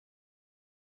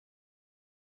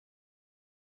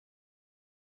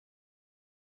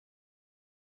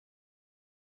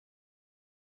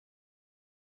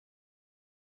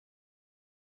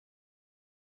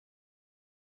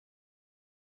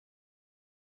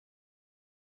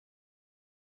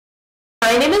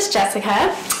My name is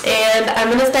Jessica, and I'm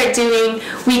going to start doing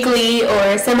weekly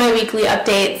or semi-weekly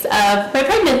updates of my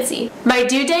pregnancy. My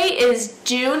due date is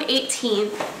June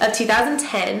 18th of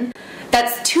 2010.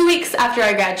 That's 2 weeks after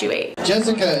I graduate.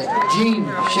 Jessica Jean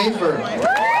Schaefer.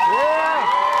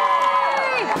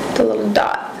 The little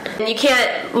dot. And you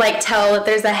can't like tell that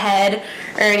there's a head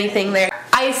or anything there.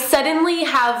 I suddenly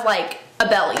have like a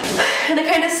belly, and I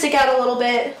kind of stick out a little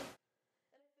bit.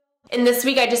 And this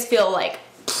week I just feel like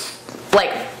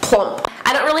plump.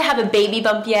 I don't really have a baby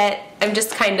bump yet. I'm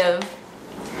just kind of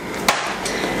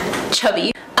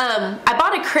chubby. I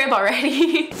bought a crib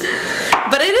already,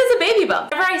 but it is a baby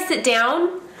bump. Whenever I sit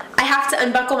down, I have to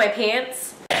unbuckle my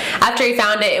pants. After he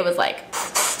found it, it was like,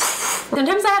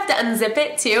 sometimes I have to unzip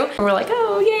it too. And we're like,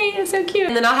 oh yay, it's so cute.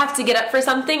 And then I'll have to get up for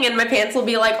something and my pants will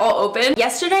be like all open.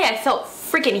 Yesterday I felt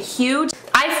freaking huge.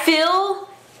 I feel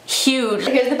huge.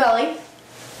 Here's the belly.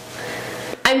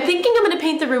 I'm thinking I'm gonna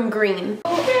paint the room green.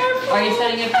 Are you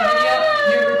setting up the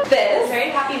video? This. Very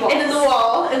happy walls. And then the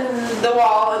wall, and the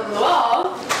wall, and the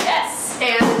wall. Yes.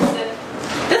 And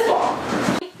this wall.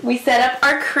 We set up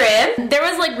our crib. There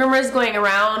was like rumors going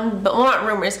around, but well, not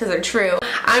rumors because they're true.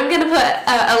 I'm gonna put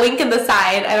a link in the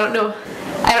side. I don't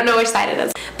know which side it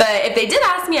is. But if they did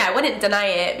ask me, I wouldn't deny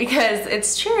it because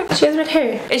it's true. She has red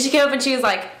hair. And she came up and she was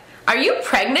like, "Are you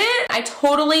pregnant?" I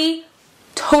totally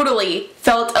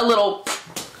felt a little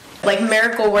like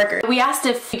miracle worker. We asked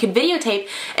if we could videotape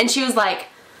and she was like,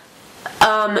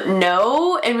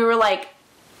 no. And we were like,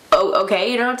 oh,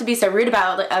 okay, you don't have to be so rude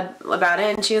about it.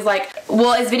 And she was like,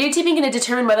 well, is videotaping going to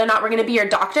determine whether or not we're going to be your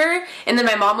doctor? And then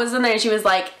my mom was in there and she was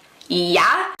like,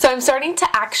 yeah. So I'm starting to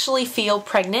actually feel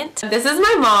pregnant. This is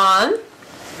my mom.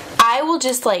 I will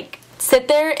just like sit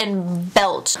there and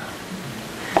belch.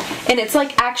 And it's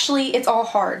like, actually, it's all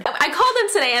hard. I called them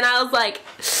today and I was like,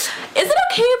 is it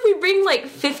okay if we bring like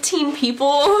 15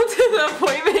 people to the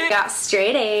appointment? We got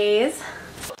straight A's.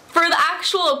 For the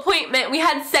actual appointment, we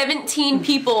had 17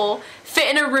 people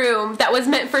fit in a room that was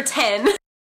meant for 10.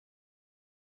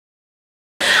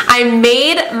 I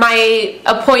made my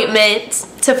appointment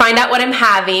to find out what I'm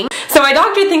having. So my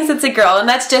doctor thinks it's a girl, and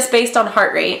that's just based on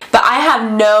heart rate. But I have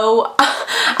no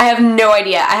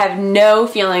idea. I have no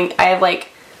feeling. I have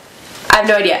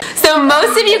no idea. So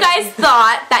most of you guys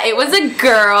thought that it was a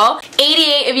girl.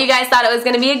 88 of you guys thought it was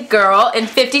going to be a girl. And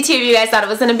 52 of you guys thought it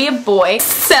was going to be a boy.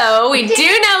 So we do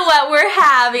know what we're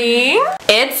having.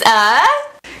 It's a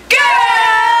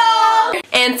girl!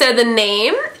 And so the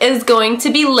name is going to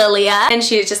be Lilia. And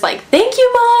she's just like, thank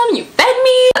you, Mom. You fed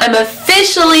me. I'm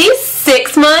officially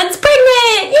 6 months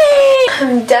pregnant. Yay!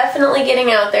 I'm definitely getting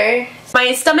out there.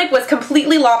 My stomach was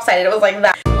completely lopsided. It was like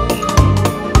that.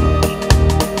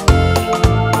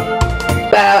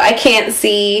 Wow, I can't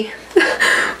see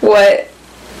what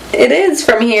it is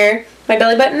from here. My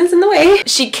belly button is in the way.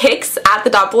 She kicks at the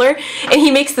Doppler and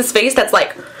he makes this face that's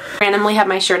like, randomly have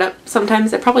my shirt up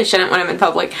sometimes. I probably shouldn't when I'm in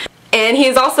public. And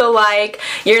he's also like,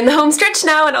 you're in the home stretch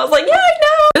now. And I was like, yeah, I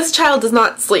know. This child does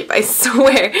not sleep, I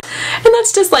swear. And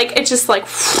that's just like, it's just like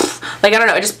I don't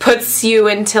know, it just puts you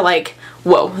into like,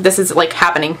 whoa, this is like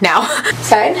happening now.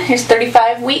 Side, here's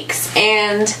 35 weeks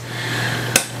and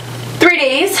 3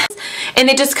 days. And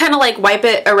they just kind of like wipe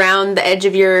it around the edge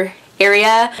of your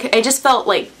area. I just felt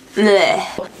like,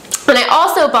 bleh. And I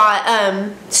also bought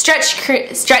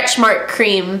stretch mark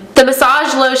cream. The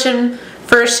massage lotion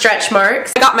for stretch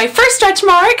marks. I got my first stretch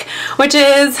mark, which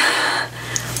is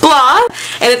blah.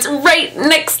 And it's right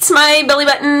next to my belly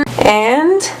button.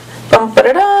 And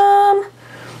bum-ba-da-dum,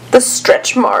 the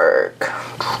stretch mark.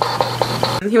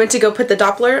 He went to go put the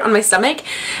Doppler on my stomach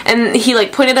and he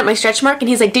like pointed at my stretch mark and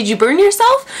he's like, did you burn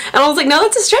yourself? And I was like, no,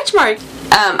 that's a stretch mark.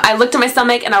 I looked at my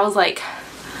stomach and I was like,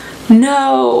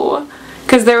 no,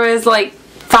 because there was like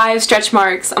 5 stretch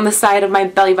marks on the side of my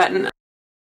belly button.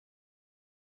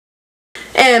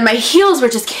 And my heels were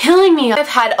just killing me. I've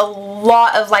had a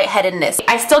lot of lightheadedness.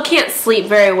 I still can't sleep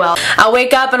very well. I'll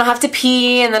wake up and I'll have to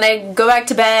pee and then I go back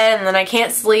to bed and then I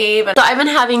can't sleep. So I've been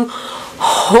having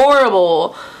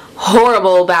horrible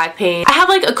back pain. I have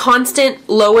like a constant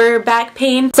lower back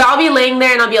pain. So I'll be laying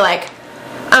there and I'll be like,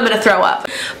 I'm gonna throw up.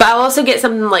 But I'll also get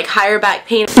something like higher back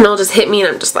pain and it'll just hit me and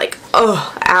I'm just like,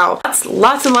 oh, ow. That's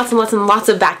lots of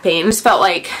back pain. It just felt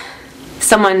like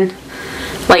someone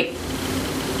like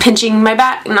pinching my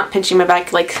back, not pinching my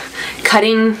back, like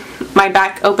cutting my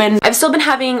back open. I've still been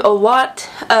having a lot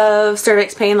of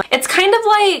cervix pain. It's kind of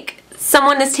like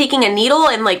someone is taking a needle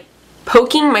and like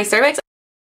poking my cervix.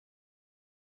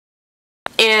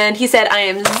 And he said I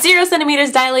am 0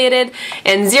 centimeters dilated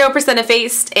and 0%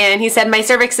 effaced, and he said my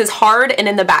cervix is hard and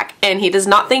in the back, and he does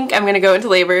not think I'm gonna go into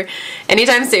labor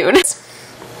anytime soon.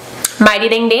 Mighty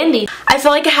Dang Dandy. I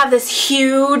feel like I have this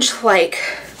huge, like,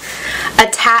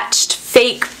 attached,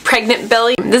 fake, pregnant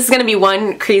belly. This is gonna be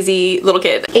one crazy little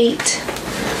kid. 8.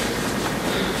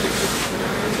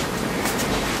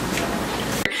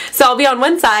 So I'll be on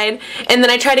one side, and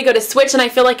then I try to go to switch, and I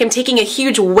feel like I'm taking a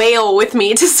huge whale with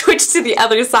me to switch to the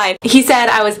other side. He said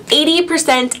I was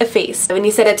 80% effaced, and he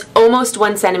said it's almost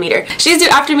 1 centimeter. She's due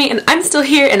after me, and I'm still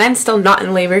here, and I'm still not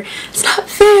in labor. It's not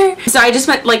fair. So I just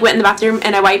went in the bathroom,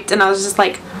 and I wiped, and I was just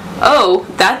like, oh,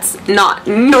 that's not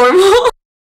normal.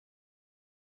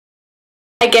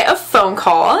 I get a phone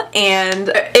call,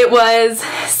 and it was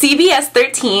CBS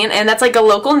 13, and that's like a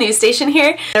local news station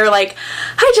here. They were like,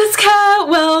 hi Jessica,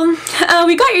 well,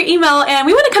 we got your email and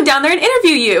we want to come down there and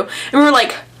interview you. And we were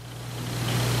like,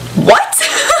 what?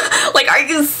 Like, are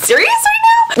you serious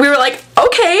right now? We were like,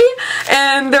 okay.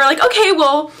 And they were like, okay,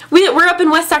 well, we're up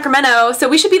in West Sacramento, so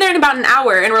we should be there in about an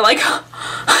hour. And we're like,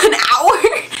 an hour?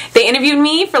 They interviewed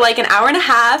me for like an hour and a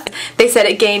half. They said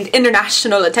it gained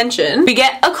international attention. We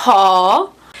get a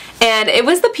call, and it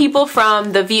was the people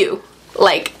from The View,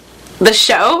 like the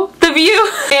show The View,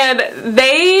 and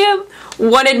they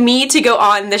wanted me to go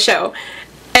on the show.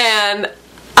 And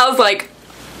I was like,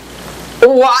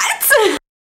 what?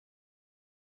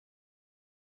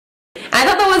 I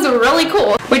thought that was really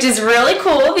cool, which is really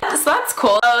cool. So that's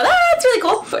cool. Oh, that's really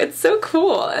cool. It's so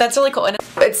cool. That's really cool. And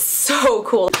it's so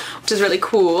cool, which is really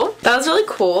cool. That was really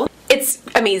cool. It's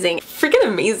amazing. Freaking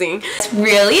amazing. It's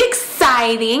really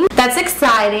exciting. That's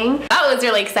exciting. That was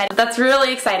really exciting. That's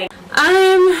really exciting.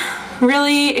 I'm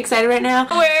really excited right now.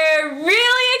 We're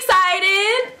really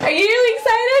excited. Are you really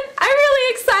excited? I'm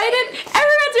really excited.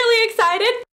 Everyone's really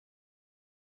excited.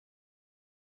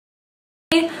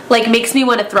 Like, makes me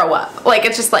want to throw up. Like,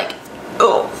 it's just like,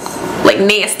 oh, like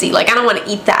nasty. Like, I don't want to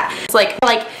eat that. It's like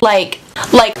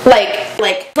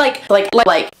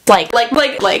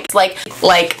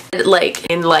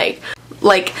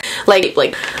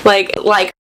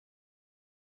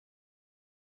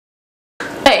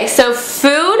Okay, so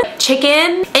food,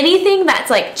 chicken, anything that's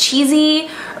like cheesy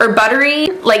or buttery,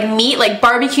 like meat, like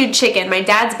barbecued chicken, my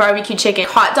dad's barbecued chicken,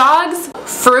 hot dogs,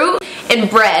 fruit, and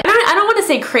bread. I don't want to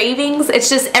say cravings, it's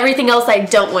just everything else I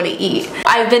don't want to eat.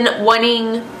 I've been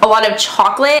wanting a lot of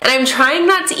chocolate, and I'm trying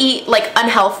not to eat like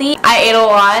unhealthy. I ate a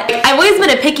lot. I've always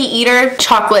been a picky eater.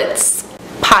 Chocolates,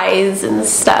 pies, and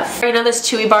stuff. I know there's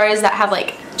Chewy bars that have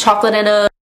like chocolate in them.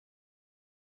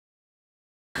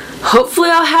 Hopefully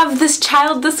I'll have this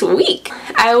child this week.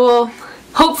 I will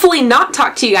hopefully not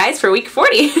talk to you guys for week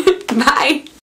 40. Bye.